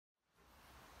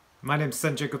My name is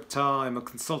Sanjay Gupta. I'm a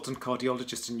consultant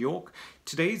cardiologist in York.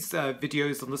 Today's video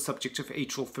is on the subject of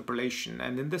atrial fibrillation,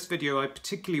 and in this video I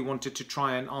particularly wanted to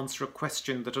try and answer a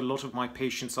question that a lot of my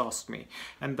patients ask me,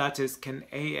 and that is, can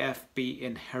AF be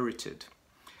inherited?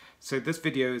 So this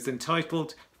video is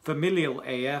entitled Familial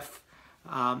AF,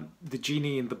 the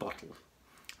Genie in the Bottle.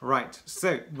 Right,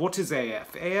 so what is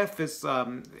AF? AF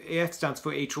stands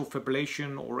for atrial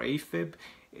fibrillation, or AFib.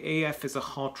 AF is a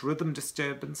heart rhythm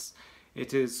disturbance.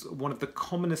 It is one of the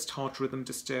commonest heart rhythm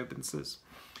disturbances.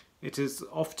 It is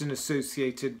often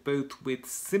associated both with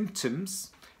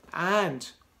symptoms and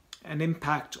an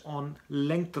impact on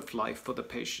length of life for the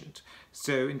patient.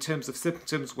 So in terms of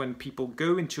symptoms, when people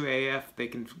go into AF, they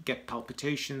can get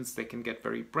palpitations, they can get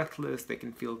very breathless, they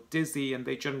can feel dizzy, and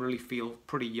they generally feel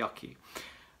pretty yucky.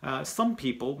 Some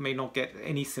people may not get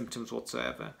any symptoms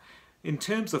whatsoever. In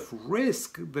terms of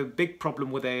risk, the big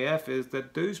problem with AF is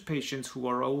that those patients who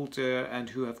are older and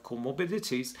who have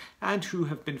comorbidities and who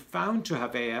have been found to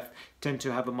have AF tend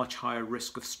to have a much higher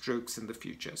risk of strokes in the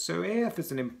future. So AF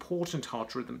is an important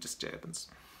heart rhythm disturbance.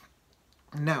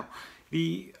 Now,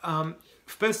 the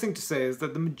first thing to say is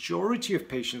that the majority of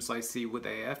patients I see with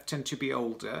AF tend to be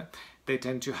older. They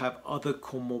tend to have other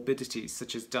comorbidities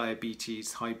such as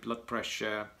diabetes, high blood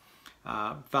pressure,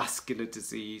 vascular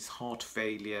disease, heart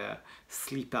failure,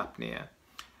 sleep apnea.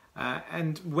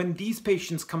 And when these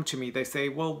patients come to me, they say,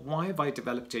 well, why have I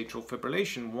developed atrial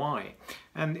fibrillation? Why?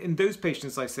 And in those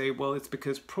patients, I say, well, it's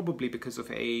probably because of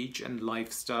age and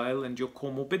lifestyle and your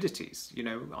comorbidities. You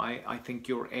know, I think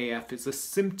your AF is a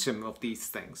symptom of these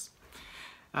things.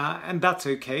 And that's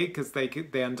okay, because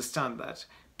they understand that.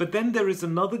 But then there is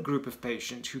another group of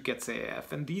patients who gets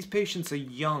AF, and these patients are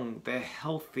young, they're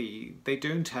healthy, they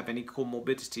don't have any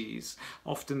comorbidities,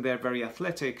 often they're very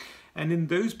athletic. And in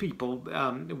those people,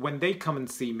 when they come and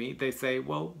see me, they say,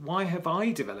 well, why have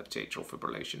I developed atrial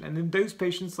fibrillation? And in those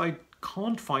patients, I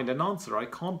can't find an answer. I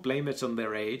can't blame it on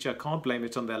their age, I can't blame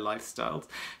it on their lifestyles,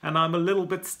 and I'm a little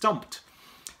bit stumped.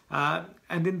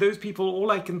 And in those people,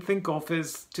 all I can think of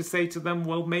is to say to them,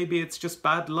 well, maybe it's just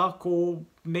bad luck, or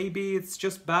maybe it's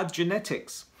just bad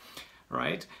genetics,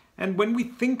 right? And when we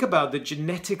think about the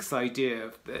genetics idea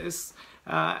of this,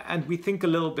 and we think a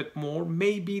little bit more,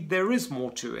 maybe there is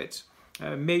more to it.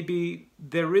 Maybe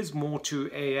there is more to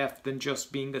AF than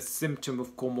just being a symptom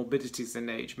of comorbidities in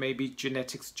age. Maybe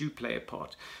genetics do play a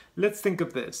part. Let's think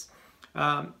of this.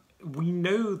 We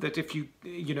know that if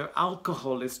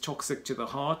alcohol is toxic to the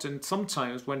heart, and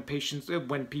sometimes when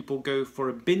people go for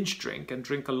a binge drink and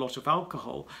drink a lot of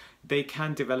alcohol, they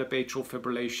can develop atrial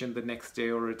fibrillation the next day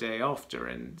or a day after.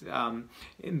 And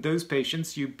in those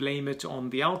patients, you blame it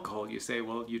on the alcohol. You say,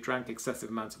 well, you drank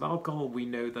excessive amounts of alcohol. We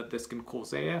know that this can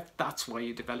cause AF. That's why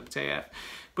you developed AF.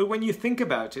 But when you think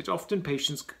about it, often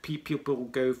people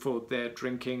go for their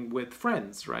drinking with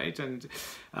friends, right? And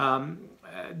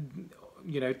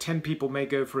 10 people may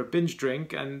go for a binge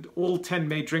drink, and all 10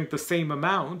 may drink the same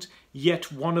amount,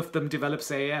 yet one of them develops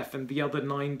AF and the other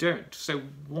 9 don't. So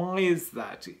why is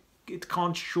that? It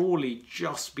can't surely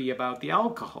just be about the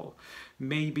alcohol.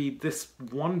 Maybe this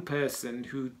one person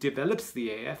who develops the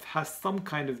AF has some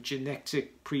kind of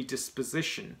genetic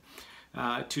predisposition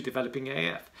to developing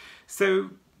AF. So,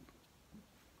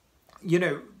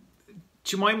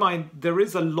 to my mind, there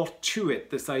is a lot to it,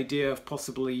 this idea of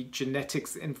possibly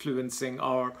genetics influencing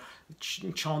our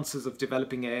chances of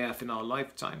developing AF in our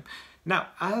lifetime. Now,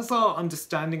 as our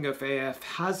understanding of AF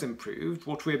has improved,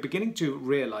 what we're beginning to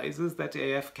realize is that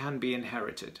AF can be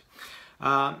inherited.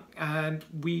 And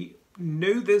we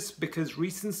know this because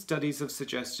recent studies have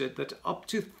suggested that up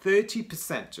to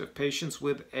 30% of patients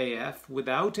with AF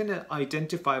without an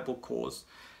identifiable cause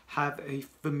have a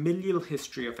familial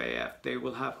history of AF. They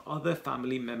will have other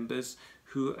family members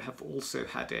who have also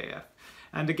had AF.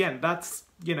 And again, that's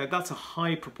a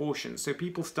high proportion. So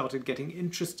people started getting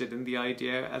interested in the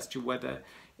idea as to whether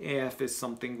AF is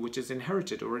something which is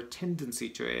inherited, or a tendency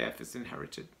to AF is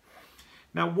inherited.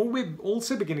 Now, what we're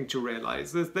also beginning to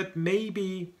realize is that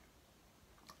maybe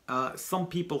some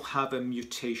people have a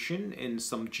mutation in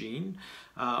some gene,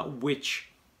 which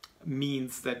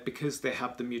means that because they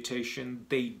have the mutation,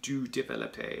 they do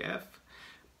develop AF.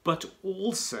 But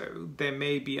also, there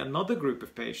may be another group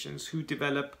of patients who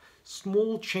develop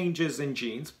small changes in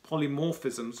genes,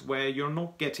 polymorphisms, where you're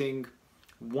not getting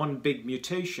one big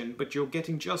mutation, but you're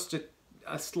getting just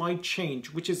a slight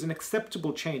change, which is an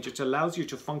acceptable change. It allows you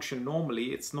to function normally.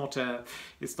 It's not a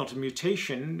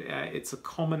mutation. It's a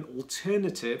common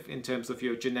alternative in terms of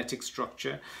your genetic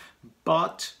structure,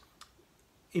 but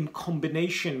in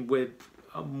combination with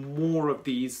more of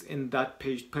these in that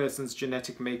person's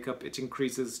genetic makeup, it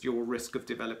increases your risk of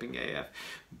developing AF.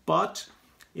 But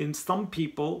in some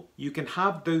people, you can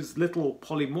have those little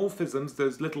polymorphisms,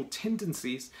 those little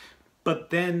tendencies, but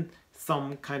then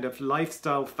some kind of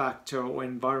lifestyle factor or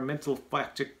environmental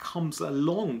factor comes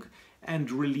along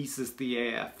and releases the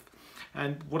AF.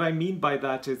 And what I mean by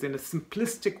that is, in a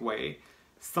simplistic way,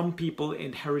 some people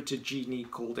inherit a genie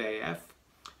called AF,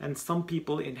 and some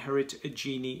people inherit a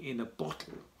genie in a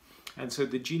bottle. And so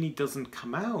the genie doesn't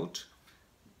come out,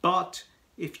 but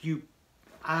if you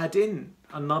add in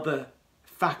another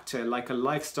factor, like a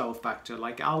lifestyle factor,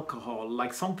 like alcohol,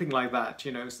 like something like that,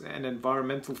 you know, an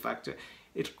environmental factor,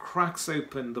 it cracks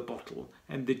open the bottle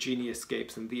and the genie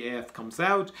escapes and the AF comes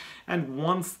out. And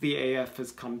once the AF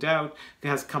has come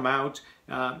out,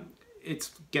 it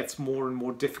gets more and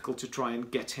more difficult to try and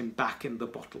get him back in the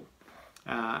bottle.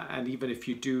 And even if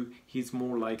you do, he's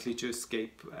more likely to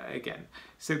escape again.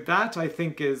 So that, I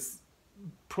think, is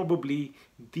probably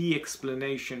the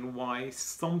explanation why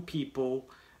some people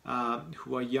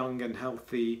who are young and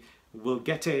healthy will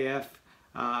get AF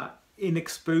in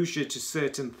exposure to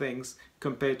certain things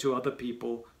compared to other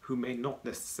people who may not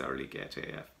necessarily get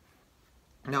AF.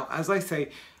 Now, as I say,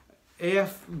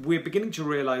 AF, we're beginning to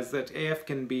realize that AF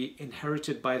can be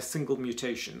inherited by a single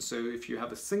mutation. So if you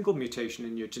have a single mutation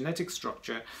in your genetic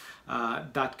structure,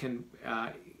 that can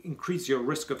increase your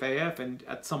risk of AF, and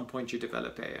at some point you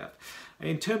develop AF.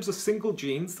 In terms of single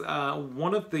genes,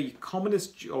 one of the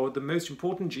commonest or the most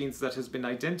important genes that has been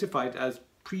identified as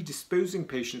predisposing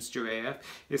patients to AF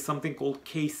is something called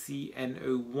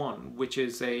KCNO1, which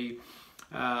is a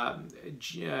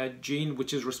gene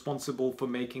which is responsible for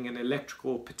making an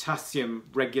electrical potassium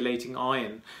regulating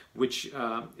ion, which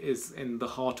is in the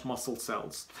heart muscle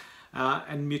cells.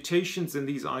 And mutations in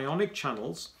these ionic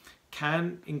channels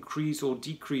can increase or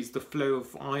decrease the flow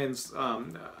of ions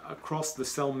across the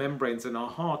cell membranes in our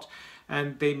heart,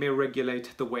 and they may regulate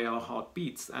the way our heart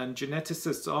beats. And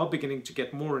geneticists are beginning to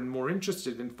get more and more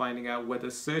interested in finding out whether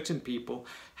certain people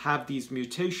have these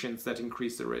mutations that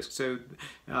increase the risk. So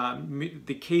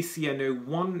the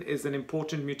KCNO1 is an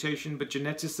important mutation, but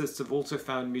geneticists have also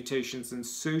found mutations in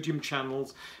sodium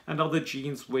channels and other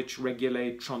genes which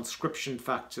regulate transcription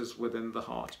factors within the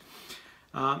heart.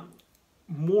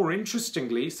 More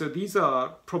interestingly, so these are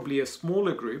probably a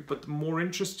smaller group, but more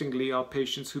interestingly are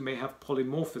patients who may have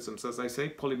polymorphisms. As I say,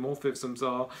 polymorphisms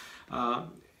are,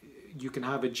 you can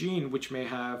have a gene which may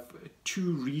have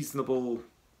two reasonable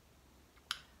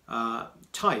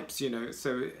types, you know,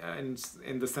 so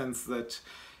in the sense that,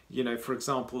 you know, for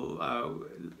example,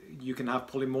 you can have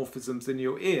polymorphisms in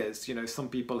your ears. You know, some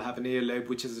people have an earlobe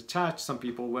which is attached, some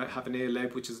people have an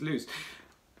earlobe which is loose.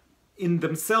 In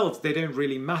themselves, they don't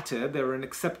really matter. They're an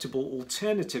acceptable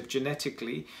alternative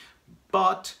genetically,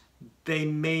 but they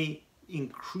may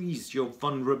increase your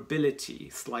vulnerability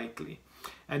slightly.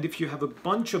 And if you have a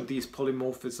bunch of these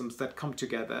polymorphisms that come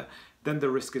together, then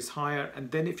the risk is higher. And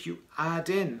then if you add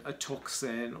in a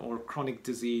toxin or chronic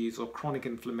disease or chronic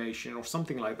inflammation or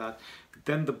something like that,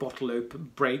 then the bottle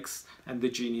breaks and the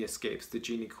genie escapes, the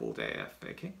genie called AF.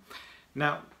 Okay.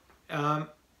 Now,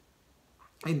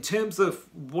 in terms of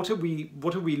what are we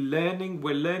learning?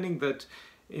 We're learning that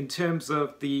in terms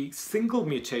of the single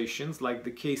mutations like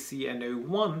the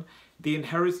KCNO1, the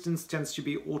inheritance tends to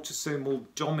be autosomal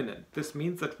dominant. This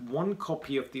means that one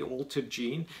copy of the altered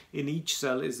gene in each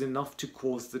cell is enough to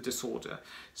cause the disorder.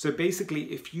 So basically,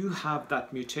 if you have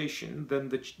that mutation,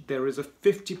 then there is a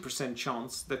 50%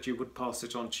 chance that you would pass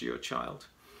it on to your child.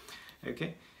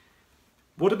 Okay.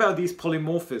 What about these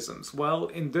polymorphisms? Well,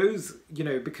 in those, you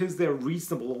know, because they're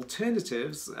reasonable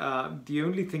alternatives, the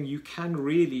only thing you can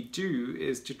really do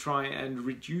is to try and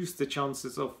reduce the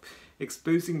chances of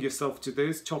exposing yourself to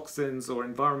those toxins or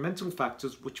environmental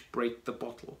factors which break the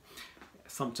bottle.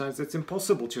 Sometimes it's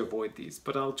impossible to avoid these,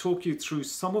 but I'll talk you through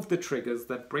some of the triggers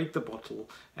that break the bottle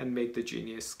and make the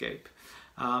genie escape.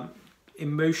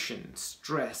 Emotion,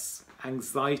 stress,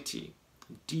 anxiety,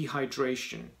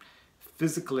 dehydration,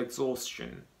 physical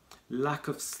exhaustion, lack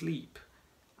of sleep,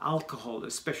 alcohol,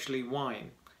 especially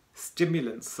wine,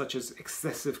 stimulants such as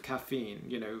excessive caffeine,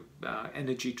 you know,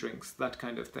 energy drinks, that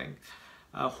kind of thing,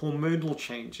 hormonal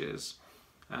changes,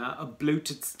 a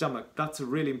bloated stomach, that's a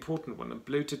really important one, a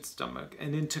bloated stomach,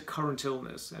 and intercurrent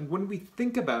illness. And when we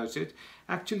think about it,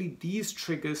 actually these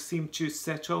triggers seem to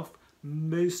set off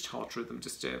most heart rhythm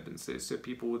disturbances. So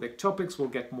people with ectopics will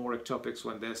get more ectopics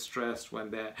when they're stressed, when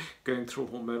they're going through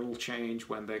hormonal change,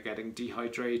 when they're getting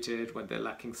dehydrated, when they're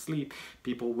lacking sleep.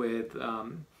 People with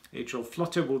atrial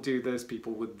flutter will do this.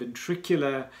 People with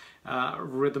ventricular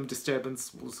rhythm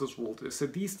disturbance will do. So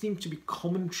these seem to be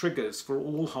common triggers for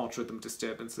all heart rhythm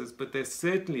disturbances, but they're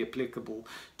certainly applicable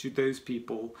to those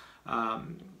people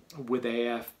with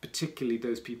AF, particularly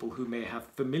those people who may have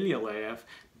familial AF,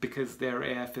 because their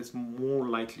AF is more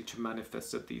likely to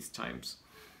manifest at these times.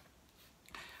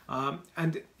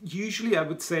 And usually I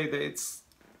would say that it's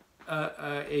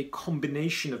a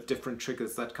combination of different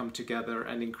triggers that come together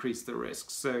and increase the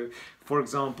risk. So, for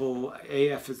example,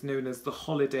 AF is known as the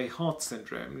holiday heart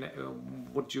syndrome.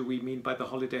 What do we mean by the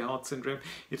holiday heart syndrome?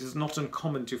 It is not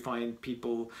uncommon to find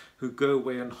people who go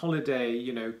away on holiday,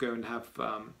 you know, go and have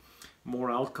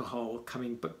more alcohol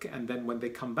coming back, and then when they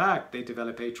come back they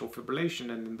develop atrial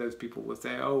fibrillation, and then those people will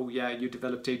say, oh yeah, you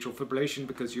developed atrial fibrillation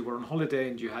because you were on holiday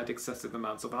and you had excessive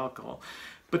amounts of alcohol.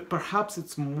 But perhaps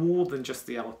it's more than just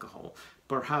the alcohol.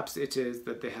 Perhaps it is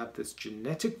that they have this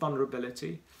genetic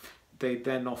vulnerability. They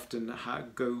then often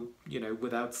go, you know,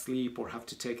 without sleep or have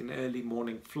to take an early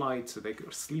morning flight, so they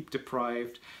are sleep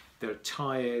deprived, they're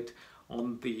tired.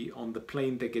 On the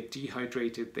plane they get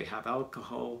dehydrated, they have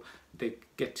alcohol, they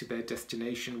get to their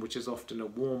destination, which is often a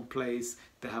warm place,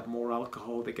 they have more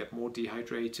alcohol, they get more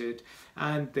dehydrated,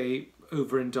 and they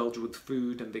overindulge with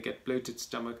food and they get bloated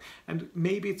stomach. And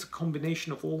maybe it's a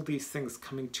combination of all these things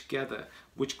coming together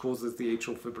which causes the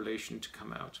atrial fibrillation to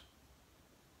come out.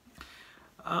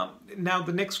 Now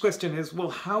the next question is,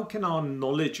 well, how can our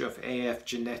knowledge of AF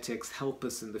genetics help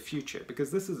us in the future?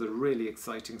 Because this is a really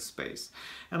exciting space.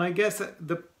 And I guess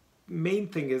the main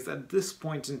thing is, at this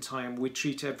point in time, we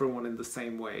treat everyone in the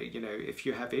same way. You know, if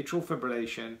you have atrial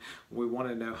fibrillation, we want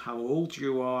to know how old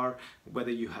you are,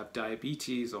 whether you have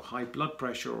diabetes or high blood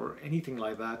pressure or anything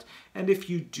like that. And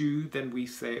if you do, then we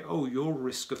say, oh, your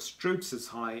risk of strokes is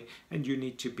high and you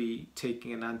need to be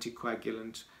taking an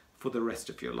anticoagulant for the rest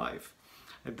of your life.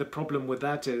 The problem with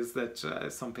that is that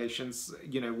some patients,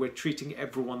 you know, we're treating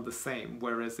everyone the same,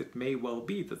 whereas it may well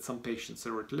be that some patients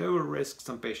are at lower risk,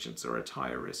 some patients are at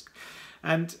higher risk.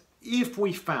 And if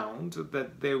we found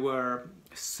that there were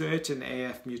certain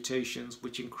AF mutations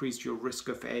which increased your risk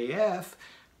of AF,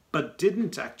 but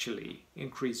didn't actually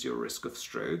increase your risk of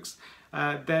strokes,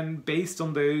 then based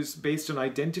on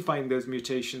identifying those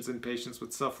mutations in patients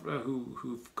with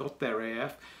who've got their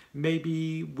AF,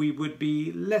 maybe we would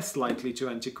be less likely to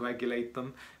anticoagulate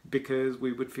them, because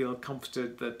we would feel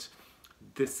comforted that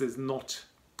this is not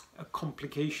a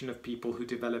complication of people who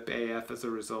develop AF as a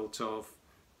result of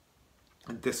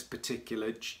this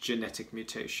particular genetic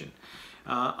mutation.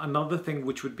 Another thing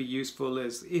which would be useful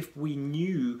is if we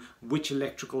knew which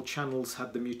electrical channels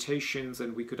had the mutations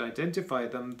and we could identify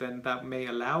them, then that may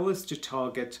allow us to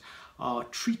target our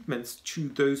treatments to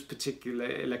those particular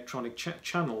electronic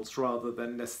channels, rather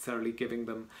than necessarily giving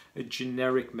them a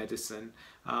generic medicine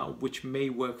which may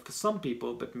work for some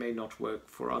people but may not work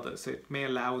for others. So it may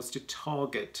allow us to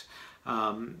target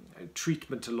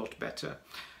treatment a lot better.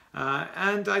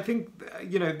 And I think,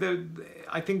 you know,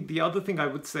 I think the other thing I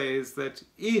would say is that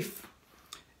if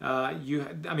I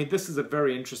mean, this is a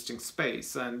very interesting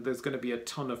space and there's going to be a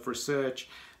ton of research.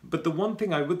 But the one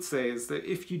thing I would say is that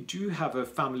if you do have a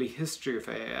family history of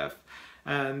AF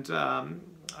and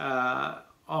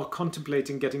are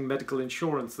contemplating getting medical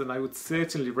insurance, then I would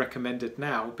certainly recommend it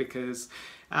now, because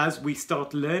as we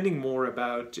start learning more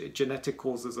about genetic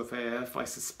causes of AF, I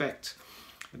suspect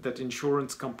that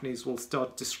insurance companies will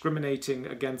start discriminating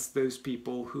against those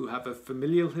people who have a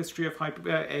familial history of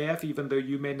AF, even though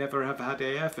you may never have had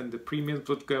AF, and the premiums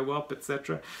would go up,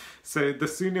 etc. So the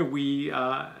sooner we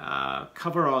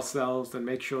cover ourselves and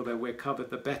make sure that we're covered,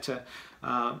 the better,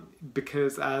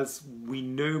 because as we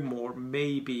know more,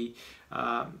 maybe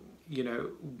you know,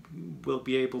 we'll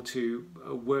be able to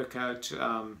work out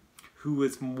who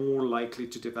is more likely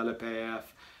to develop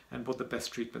AF and what the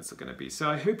best treatments are going to be. So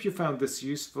I hope you found this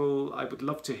useful. I would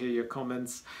love to hear your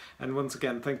comments. And once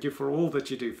again, thank you for all that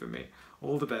you do for me.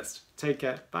 All the best. Take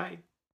care. Bye.